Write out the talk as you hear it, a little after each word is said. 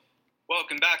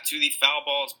Welcome back to the Foul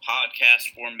Balls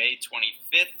podcast for May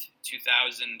 25th,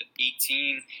 2018.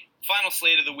 Final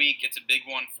slate of the week. It's a big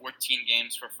one, 14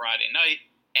 games for Friday night,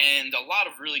 and a lot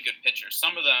of really good pitchers.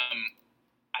 Some of them,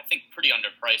 I think, pretty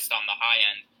underpriced on the high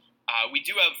end. We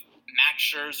do have Max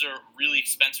Scherzer, really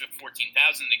expensive at $14,000,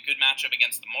 a good matchup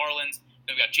against the Marlins.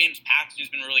 Then we've got James Paxton,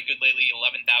 who's been really good lately,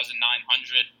 $11,900.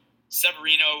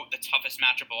 Severino, the toughest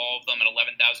matchup of all of them, at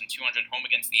 $11,200, home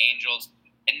against the Angels.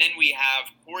 And then we have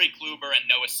Corey Kluber and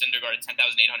Noah Syndergaard at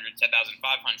 $10,800,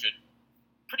 $10,500.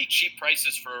 Pretty cheap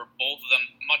prices for both of them.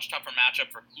 Much tougher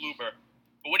matchup for Kluber.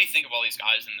 But what do you think of all these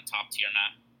guys in the top tier,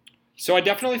 Matt? So I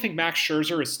definitely think Max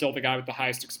Scherzer is still the guy with the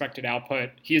highest expected output.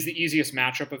 He is the easiest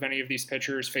matchup of any of these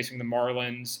pitchers facing the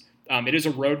Marlins. It is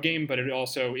a road game, but it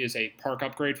also is a park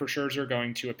upgrade for Scherzer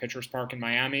going to a pitcher's park in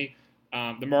Miami.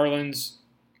 The Marlins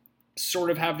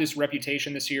sort of have this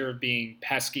reputation this year of being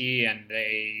pesky, and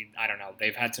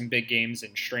they've had some big games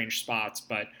in strange spots,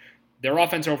 but their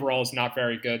offense overall is not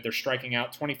very good. They're striking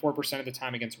out 24% of the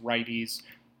time against righties,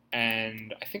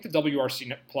 and I think the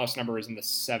WRC plus number is in the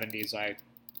 70s. I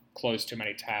closed too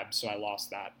many tabs, so I lost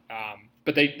that.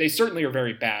 But they certainly are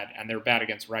very bad, and they're bad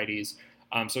against righties.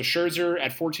 So Scherzer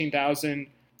at $14,000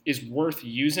 is worth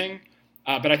using,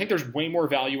 but I think there's way more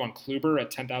value on Kluber at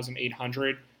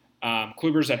 $10,800.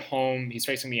 Kluber's at home. He's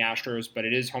facing the Astros, but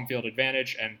it is home field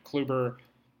advantage, and Kluber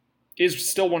is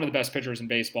still one of the best pitchers in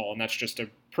baseball, and that's just a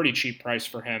pretty cheap price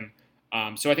for him.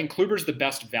 So I think Kluber's the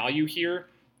best value here.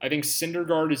 I think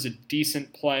Syndergaard is a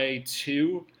decent play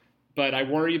too, but I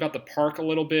worry about the park a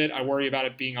little bit. I worry about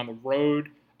it being on the road.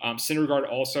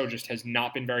 Syndergaard also just has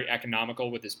not been very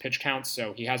economical with his pitch counts,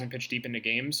 so he hasn't pitched deep into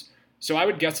games. So I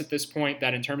would guess at this point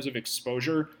that in terms of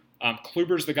exposure,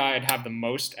 Kluber's the guy I'd have the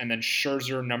most, and then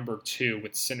Scherzer number 2,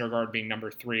 with Syndergaard being number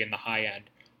 3 in the high end.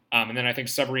 And then I think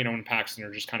Severino and Paxton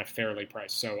are just kind of fairly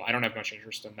priced, so I don't have much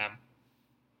interest in them.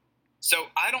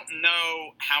 So I don't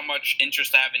know how much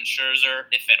interest I have in Scherzer,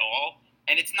 if at all,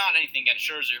 and it's not anything against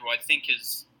Scherzer, who I think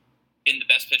has been the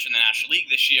best pitcher in the National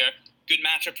League this year. Good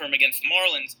matchup for him against the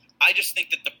Marlins. I just think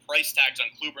that the price tags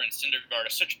on Kluber and Syndergaard are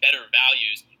such better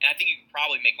values, and I think you can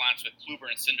probably make lines with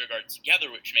Kluber and Syndergaard together,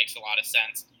 which makes a lot of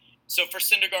sense. So for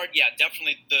Syndergaard, yeah,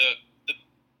 definitely the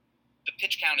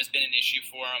pitch count has been an issue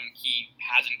for him. He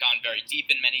hasn't gone very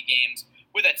deep in many games.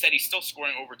 With that said, he's still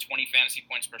scoring over 20 fantasy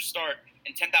points per start,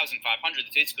 and 10,500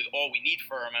 is basically all we need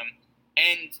from him.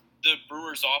 And the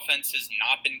Brewers' offense has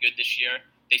not been good this year.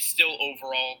 They still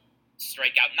overall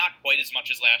strike out, not quite as much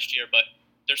as last year, but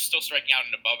they're still striking out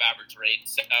at an above-average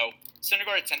rate. So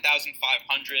Syndergaard at 10,500,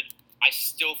 I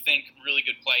still think really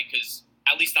good play because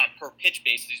at least on a per-pitch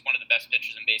basis, he's one of the best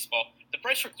pitchers in baseball. The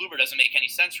price for Kluber doesn't make any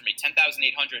sense for me, $10,800.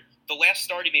 The last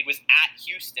start he made was at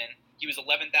Houston. He was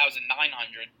 $11,900,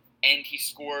 and he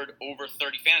scored over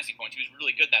 30 fantasy points. He was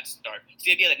really good that start. It's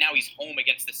the idea that now he's home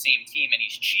against the same team and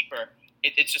he's cheaper.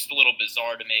 It's just a little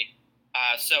bizarre to me.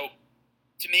 So,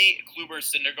 to me, Kluber and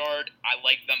Syndergaard, I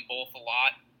like them both a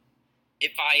lot.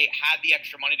 If I had the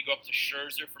extra money to go up to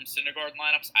Scherzer from Syndergaard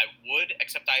lineups, I would,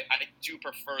 except I do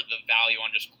prefer the value on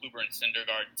just Kluber and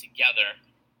Syndergaard together.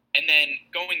 And then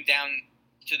going down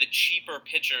to the cheaper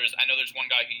pitchers, I know there's one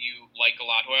guy who you like a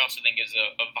lot, who I also think is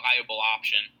a viable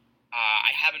option. I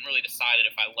haven't really decided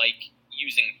if I like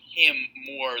using him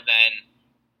more than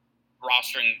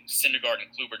rostering Syndergaard and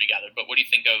Kluber together. But what do you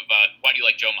think of, why do you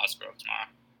like Joe Musgrove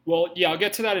tomorrow? Well, yeah, I'll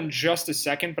get to that in just a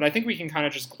second, but I think we can kind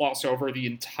of just gloss over the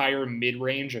entire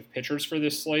mid-range of pitchers for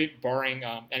this slate, barring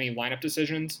any lineup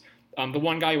decisions. The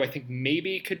one guy who I think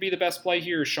maybe could be the best play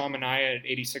here is Sean Manaea at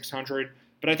 8,600,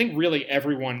 but I think really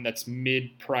everyone that's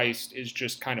mid-priced is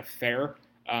just kind of fair.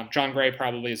 John Gray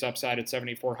probably is upside at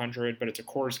 7,400, but it's a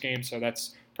Coors game, so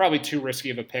that's probably too risky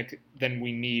of a pick than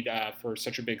we need for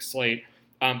such a big slate.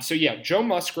 So yeah, Joe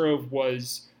Musgrove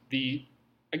was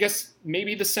I guess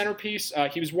maybe the centerpiece.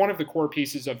 He was one of the core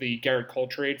pieces of the Garrett Cole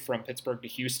trade from Pittsburgh to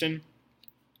Houston.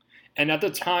 And at the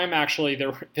time, actually,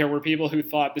 there were people who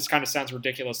thought, this kind of sounds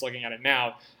ridiculous looking at it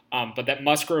now, but that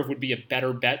Musgrove would be a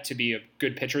better bet to be a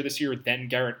good pitcher this year than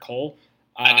Garrett Cole.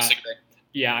 I disagree.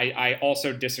 Yeah, I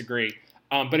also disagree.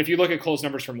 But if you look at Cole's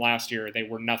numbers from last year, they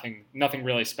were nothing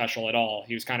really special at all.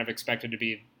 He was kind of expected to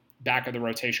be back of the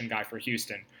rotation guy for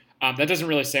Houston. That doesn't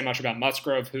really say much about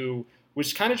Musgrove, who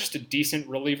was kind of just a decent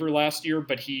reliever last year,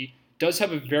 but he does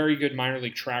have a very good minor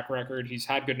league track record. He's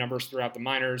had good numbers throughout the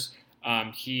minors.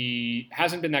 He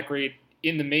hasn't been that great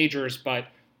in the majors, but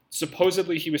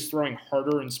supposedly he was throwing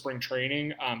harder in spring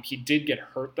training. He did get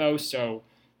hurt, though, so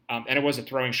and it was a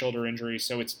throwing shoulder injury,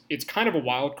 so it's kind of a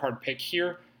wild card pick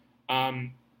here.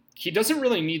 He doesn't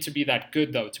really need to be that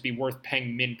good, though, to be worth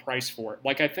paying min price for it.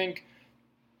 Like, I think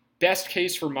Best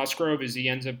case for Musgrove is he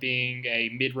ends up being a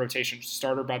mid-rotation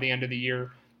starter by the end of the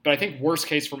year. But I think worst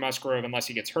case for Musgrove, unless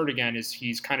he gets hurt again, is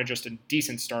he's kind of just a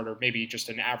decent starter, maybe just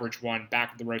an average one,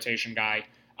 back of the rotation guy.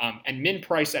 And min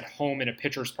price at home in a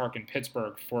pitcher's park in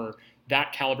Pittsburgh for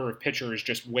that caliber of pitcher is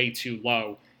just way too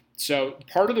low. So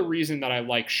part of the reason that I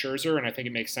like Scherzer, and I think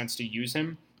it makes sense to use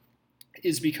him,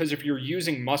 is because if you're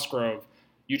using Musgrove,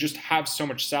 you just have so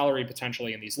much salary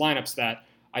potentially in these lineups that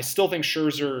I still think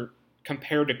Scherzer,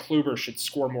 compared to Kluber, should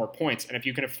score more points. And if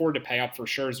you can afford to pay up for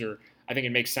Scherzer, I think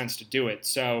it makes sense to do it.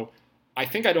 So I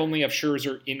think I'd only have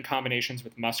Scherzer in combinations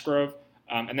with Musgrove,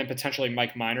 and then potentially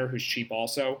Mike Minor, who's cheap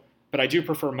also. But I do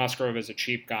prefer Musgrove as a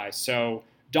cheap guy. So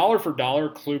dollar for dollar,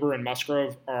 Kluber and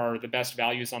Musgrove are the best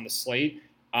values on the slate.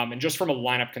 And just from a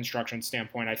lineup construction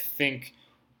standpoint, I think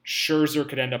Scherzer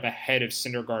could end up ahead of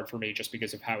Syndergaard for me just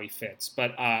because of how he fits.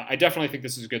 But I definitely think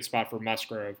this is a good spot for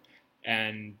Musgrove.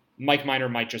 And Mike Minor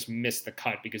might just miss the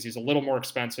cut because he's a little more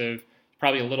expensive,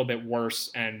 probably a little bit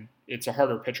worse, and it's a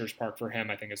harder pitcher's park for him,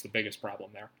 I think, is the biggest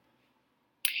problem there.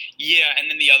 Yeah, and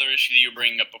then the other issue that you were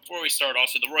bringing up before we start,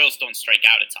 also, the Royals don't strike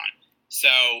out a ton. So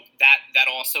that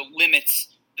also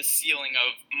limits the ceiling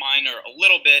of Minor a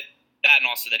little bit. That and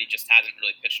also that he just hasn't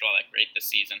really pitched all that great this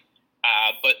season.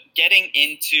 But getting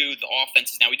into the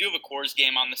offenses now, we do have a Coors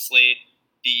game on the slate.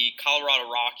 The Colorado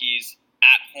Rockies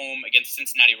at home against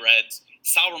Cincinnati Reds.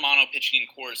 Sal Romano pitching in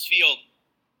Coors Field.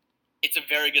 It's a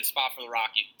very good spot for the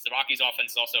Rockies. The Rockies'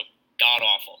 offense is also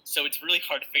god-awful. So it's really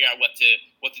hard to figure out what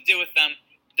to do with them.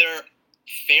 They're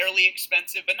fairly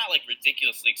expensive, but not like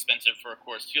ridiculously expensive for a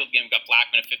Coors Field game. We've got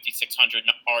Blackman at $5,600,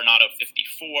 Arenado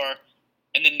 $54.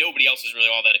 And then nobody else is really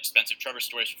all that expensive. Trevor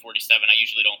Story's for $47. I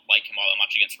usually don't like him all that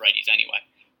much against righties anyway.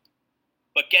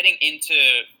 But getting into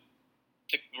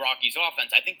the Rockies'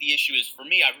 offense, I think the issue is, for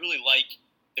me, I really like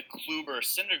the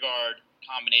Kluber-Syndergaard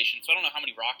combination. So I don't know how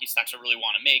many Rocky stacks I really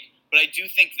want to make. But I do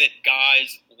think that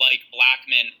guys like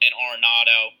Blackman and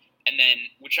Arenado, and then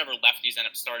whichever lefties end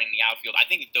up starting in the outfield, I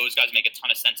think that those guys make a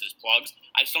ton of sense as plugs.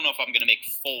 I just don't know if I'm going to make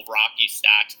full Rocky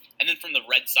stacks. And then from the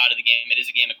Red side of the game, it is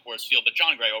a game at Coors Field, but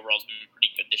John Gray overall has been pretty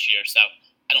good this year, so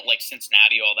I don't like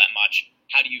Cincinnati all that much.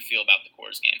 How do you feel about the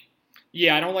Coors game?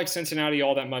 Yeah, I don't like Cincinnati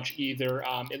all that much either.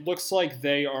 It looks like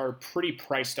they are pretty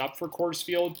priced up for Coors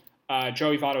Field.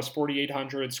 Joey Votto's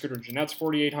 $4,800, Scooter Gennett's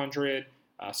 $4,800,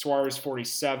 Suarez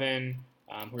 $47.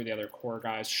 Who are the other core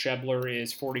guys? Schebler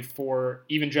is $44.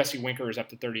 Even Jesse Winker is up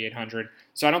to $3,800.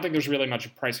 So I don't think there's really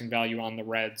much pricing value on the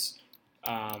Reds.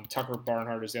 Tucker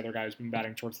Barnhart is the other guy who's been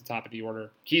batting towards the top of the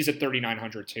order. He's at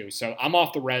 $3,900 too. So I'm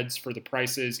off the Reds for the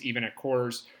prices, even at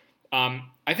Coors.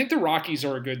 I think the Rockies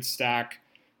are a good stack.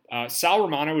 Sal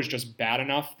Romano is just bad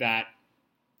enough that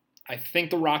I think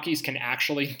the Rockies can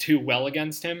actually do well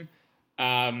against him.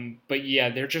 But yeah,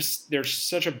 they're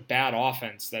such a bad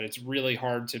offense that it's really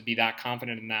hard to be that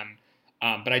confident in them.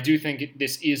 But I do think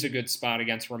this is a good spot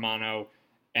against Romano,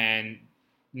 and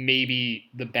maybe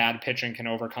the bad pitching can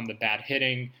overcome the bad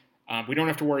hitting. We don't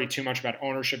have to worry too much about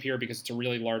ownership here because it's a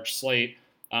really large slate.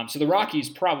 So the Rockies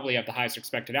probably have the highest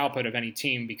expected output of any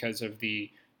team because of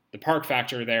the park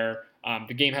factor there.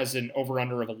 The game has an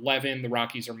over-under of 11. The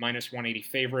Rockies are minus 180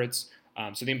 favorites.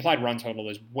 So the implied run total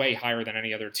is way higher than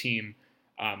any other team.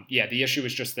 The issue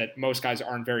is just that most guys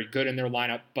aren't very good in their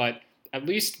lineup, but at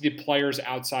least the players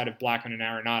outside of Blackman and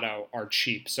Arenado are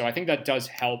cheap. So I think that does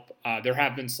help. There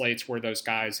have been slates where those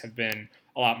guys have been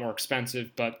a lot more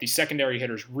expensive, but the secondary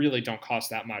hitters really don't cost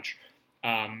that much.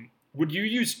 Would you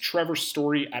use Trevor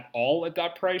Story at all at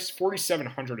that price?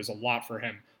 $4,700 is a lot for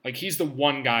him. Like, he's the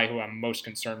one guy who I'm most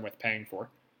concerned with paying for.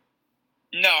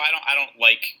 No, I don't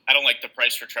like the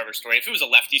price for Trevor Story. If it was a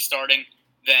lefty starting,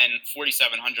 then $4,700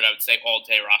 I would say all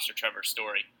day roster Trevor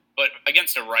Story. But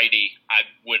against a righty, I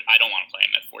don't want to play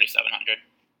him at $4,700.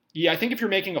 Yeah, I think if you're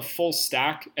making a full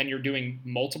stack and you're doing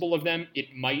multiple of them,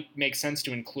 it might make sense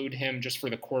to include him just for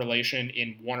the correlation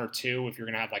in one or two if you're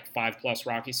going to have like 5+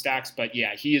 Rocky stacks. But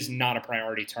yeah, he is not a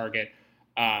priority target.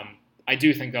 I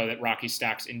do think, though, that Rocky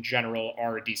stacks in general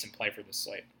are a decent play for this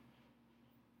slate.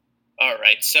 All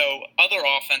right, so other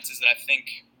offenses that I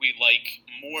think we like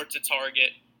more to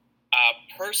target.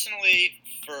 Personally,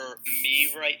 for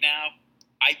me right now,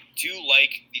 I do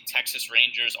like the Texas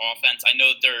Rangers offense. I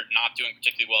know that they're not doing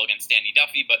particularly well against Danny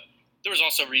Duffy, but there was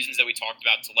also reasons that we talked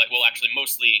about to like, well, actually,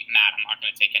 mostly Matt. I'm not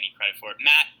going to take any credit for it.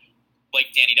 Matt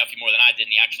liked Danny Duffy more than I did,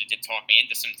 and he actually did talk me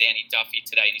into some Danny Duffy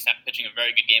today, and he's pitching a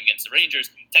very good game against the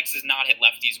Rangers. Texas has not hit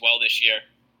lefties well this year,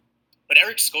 but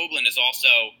Eric Skoglund is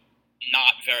also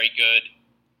not very good,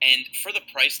 and for the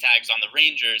price tags on the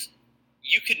Rangers,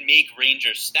 you could make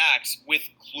Rangers stacks with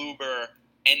Kluber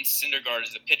and Syndergaard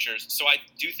as the pitchers. So I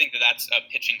do think that that's a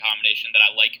pitching combination that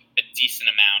I like a decent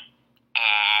amount.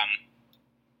 Um,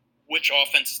 which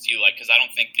offenses do you like? Because I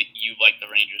don't think that you like the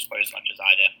Rangers quite as much as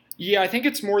I do. Yeah, I think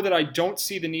it's more that I don't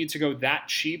see the need to go that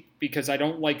cheap because I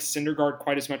don't like Syndergaard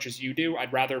quite as much as you do.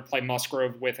 I'd rather play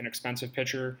Musgrove with an expensive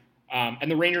pitcher.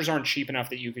 And the Rangers aren't cheap enough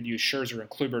that you could use Scherzer and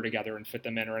Kluber together and fit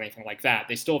them in or anything like that.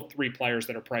 They still have 3 players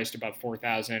that are priced above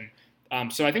 4,000.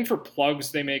 So I think for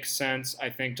plugs they make sense. I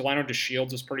think Delano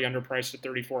DeShields is pretty underpriced at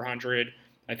 3,400.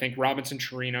 I think Robinson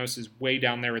Chirinos is way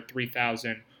down there at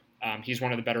 3,000. He's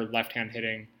one of the better left-hand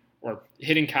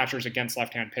hitting catchers against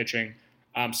left-hand pitching.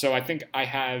 So I think I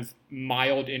have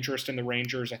mild interest in the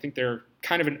Rangers. I think they're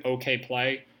kind of an okay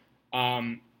play.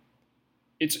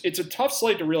 It's a tough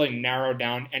slate to really narrow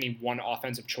down any one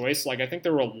offensive choice. Like I think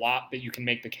there are a lot that you can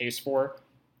make the case for.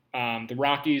 The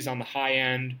Rockies on the high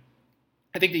end.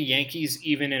 I think the Yankees,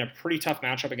 even in a pretty tough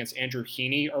matchup against Andrew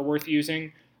Heaney, are worth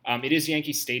using. It is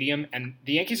Yankee Stadium, and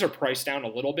the Yankees are priced down a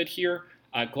little bit here.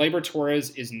 Gleyber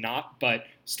Torres is not, but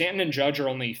Stanton and Judge are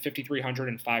only 5,300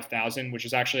 and 5,000, which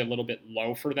is actually a little bit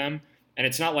low for them. And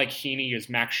it's not like Heaney is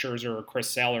Max Scherzer or Chris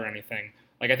Sale or anything.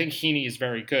 Like I think Heaney is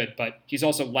very good, but he's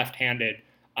also left-handed.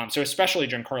 So especially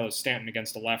Giancarlo Stanton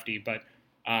against a lefty. But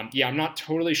yeah, I'm not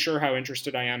totally sure how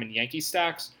interested I am in Yankee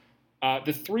stacks.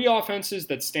 The 3 offenses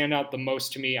that stand out the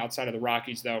most to me outside of the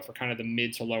Rockies, though, for kind of the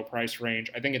mid to low price range,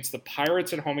 I think it's the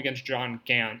Pirates at home against John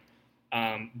Gant.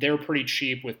 They're pretty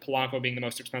cheap, with Polanco being the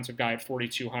most expensive guy at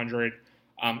 4,200.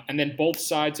 And then both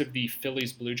sides of the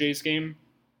Phillies-Blue Jays game.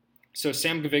 So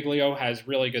Sam Gaviglio has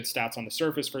really good stats on the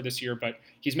surface for this year, but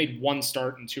he's made 1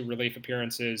 start and 2 relief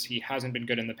appearances. He hasn't been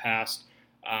good in the past.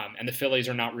 And the Phillies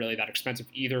are not really that expensive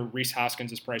either. Rhys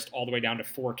Hoskins is priced all the way down to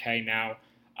 $4K now.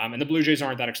 And the Blue Jays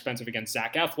aren't that expensive against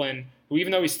Zach Eflin, who,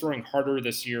 even though he's throwing harder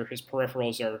this year, his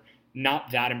peripherals are not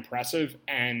that impressive.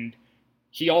 And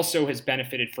he also has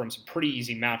benefited from some pretty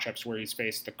easy matchups where he's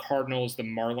faced the Cardinals, the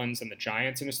Marlins, and the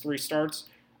Giants in his 3 starts.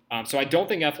 So I don't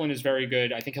think Eflin is very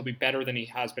good. I think he'll be better than he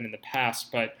has been in the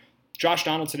past. But Josh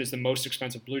Donaldson is the most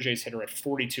expensive Blue Jays hitter at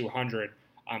 4,200.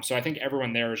 So I think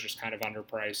everyone there is just kind of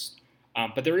underpriced.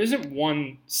 But there isn't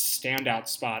one standout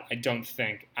spot, I don't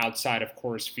think, outside of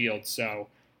Coors Field. So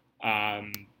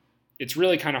it's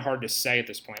really kind of hard to say at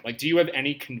this point. Like, do you have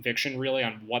any conviction really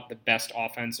on what the best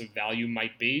offensive value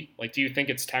might be? Like, do you think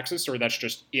it's Texas, or that's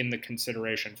just in the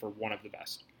consideration for one of the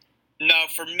best? No,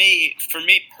 for me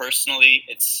personally,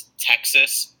 it's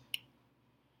Texas.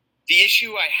 The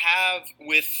issue I have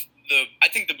with I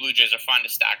think the Blue Jays are fine to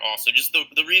stack also. Just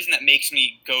the reason that makes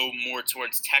me go more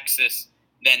towards Texas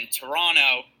than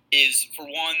Toronto is, for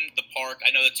one, the park.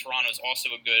 I know that Toronto is also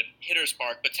a good hitter's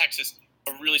park, but Texas,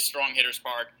 a really strong hitter's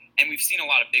park. And we've seen a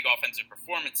lot of big offensive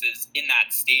performances in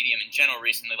that stadium in general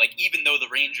recently. Like, even though the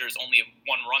Rangers only have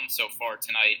 1 run so far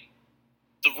tonight,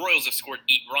 the Royals have scored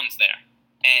 8 runs there.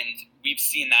 And we've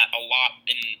seen that a lot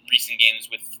in recent games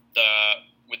with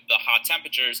the hot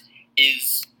temperatures,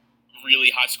 is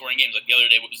really high-scoring games. Like the other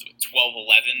day, what was it,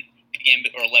 12-11 the game,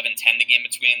 or 11-10 the game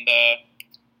between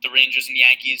the Rangers and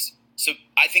Yankees. So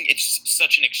I think it's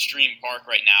such an extreme park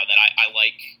right now that I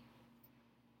like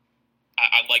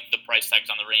the price tags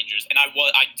on the Rangers. And I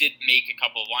did make a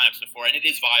couple of lineups before, and it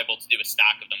is viable to do a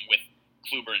stack of them with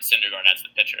Kluber and Syndergaard as the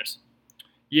pitchers.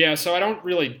 Yeah, so I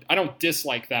don't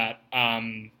dislike that.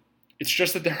 It's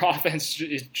just that their offense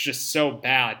is just so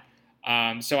bad.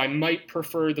 So I might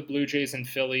prefer the Blue Jays and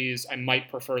Phillies. I might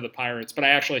prefer the Pirates, but I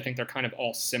actually think they're kind of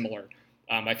all similar.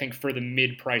 I think for the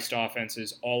mid-priced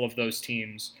offenses, all of those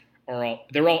teams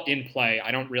they're all in play.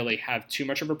 I don't really have too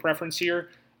much of a preference here.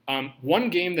 One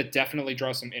game that definitely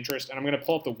draws some interest, and I'm going to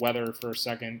pull up the weather for a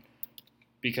second,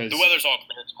 because the weather's all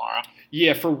clear tomorrow.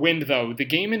 Yeah, for wind though, the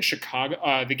game in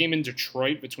the game in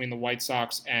Detroit between the White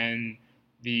Sox and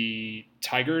the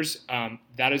Tigers,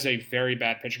 that is a very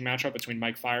bad pitching matchup between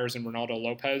Mike Fiers and Ronaldo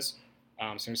Lopez.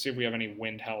 So let's see if we have any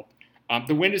wind help.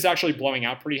 The wind is actually blowing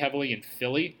out pretty heavily in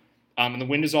Philly, and the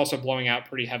wind is also blowing out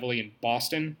pretty heavily in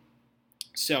Boston.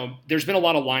 So there's been a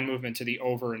lot of line movement to the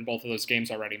over in both of those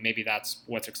games already. Maybe that's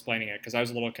what's explaining it, because I was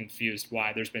a little confused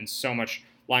why there's been so much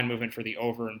line movement for the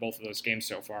over in both of those games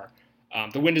so far.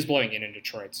 The wind is blowing in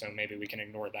Detroit, so maybe we can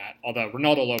ignore that. Although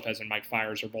Ronaldo Lopez and Mike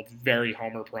Fiers are both very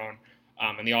homer prone,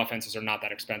 and the offenses are not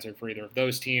that expensive for either of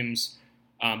those teams.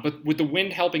 But with the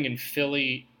wind helping in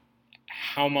Philly,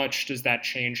 how much does that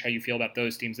change how you feel about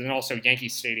those teams? And then also Yankee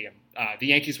Stadium. The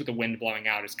Yankees with the wind blowing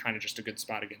out is kind of just a good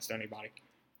spot against anybody.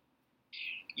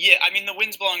 Yeah, I mean, the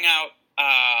wind's blowing out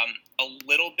a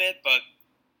little bit, but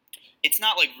it's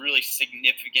not like really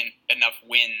significant enough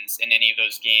wins in any of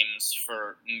those games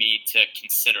for me to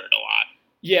consider it a lot.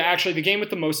 Yeah, actually, the game with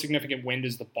the most significant wind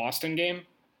is the Boston game.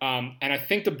 And I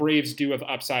think the Braves do have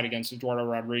upside against Eduardo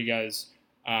Rodriguez.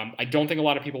 I don't think a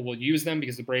lot of people will use them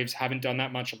because the Braves haven't done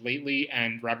that much lately,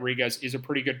 and Rodriguez is a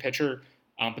pretty good pitcher.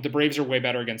 But the Braves are way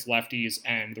better against lefties,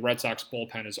 and the Red Sox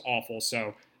bullpen is awful.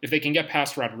 So if they can get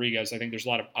past Rodriguez, I think there's a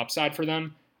lot of upside for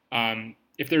them.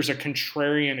 If there's a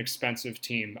contrarian, expensive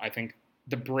team, I think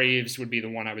the Braves would be the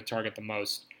one I would target the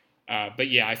most. But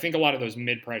yeah, I think a lot of those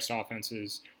mid-priced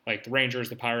offenses, like the Rangers,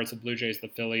 the Pirates, the Blue Jays, the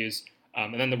Phillies,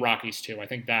 and then the Rockies too, I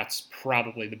think that's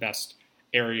probably the best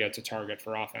area to target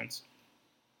for offense.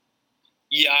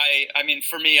 Yeah, I mean,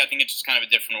 for me, I think it's just kind of a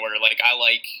different order.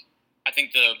 I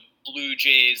think the Blue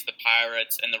Jays, the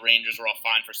Pirates, and the Rangers are all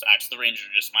fine for stacks. The Rangers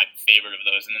are just my favorite of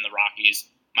those, and then the Rockies,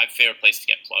 my favorite place to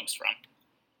get plugs from.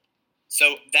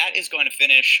 So that is going to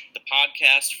finish the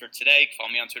podcast for today.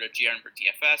 Follow me on Twitter,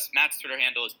 GRNBertDFS. Matt's Twitter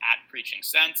handle is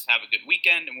 @PreachingSense. Have a good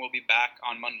weekend, and we'll be back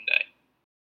on Monday.